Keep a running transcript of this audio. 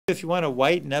If you want to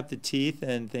whiten up the teeth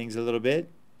and things a little bit,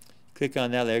 click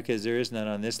on that layer because there is none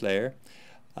on this layer.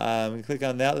 We click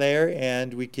on that layer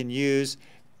and we can use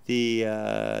the,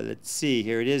 let's see,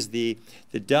 here it is, the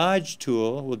dodge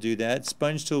tool will do that.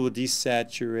 Sponge tool will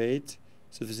desaturate.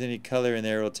 So if there's any color in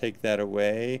there, it'll take that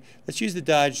away. Let's use the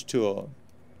dodge tool.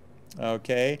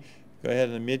 Okay, go ahead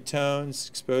on the midtones,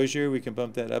 exposure, we can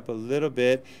bump that up a little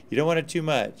bit. You don't want it too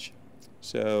much.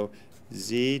 So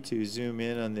Z to zoom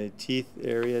in on the teeth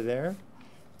area there.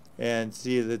 And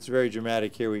see, that's very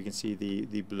dramatic here. We can see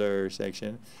the blur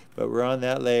section. But we're on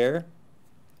that layer.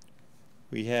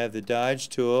 We have the dodge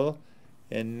tool.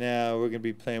 And now we're going to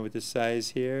be playing with the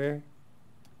size here.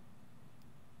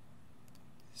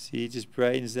 See, it just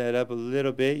brightens that up a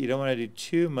little bit. You don't want to do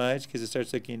too much because it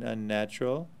starts looking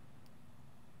unnatural.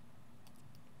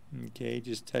 Okay,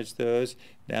 just touch those.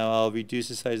 Now I'll reduce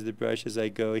the size of the brush as I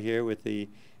go here with the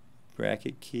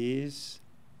bracket keys.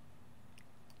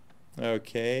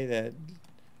 Okay, that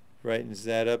brightens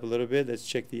that up a little bit. Let's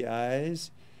check the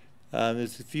eyes.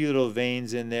 There's a few little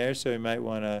veins in there, so you might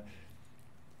want to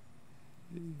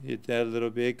hit that a little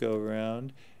bit, go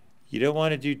around. You don't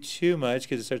want to do too much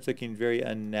because it starts looking very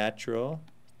unnatural.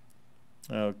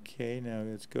 Okay, now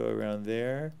let's go around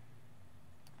there.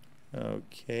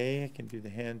 Okay, I can do the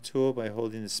hand tool by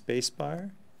holding the space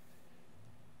bar.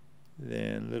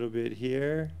 Then a little bit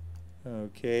here.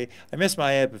 Okay, I messed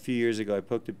my eye up a few years ago. I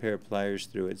poked a pair of pliers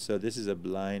through it, so this is a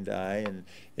blind eye, and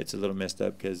it's a little messed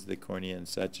up because the cornea and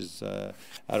such is out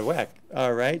of whack.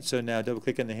 All right, so now double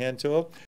click on the hand tool.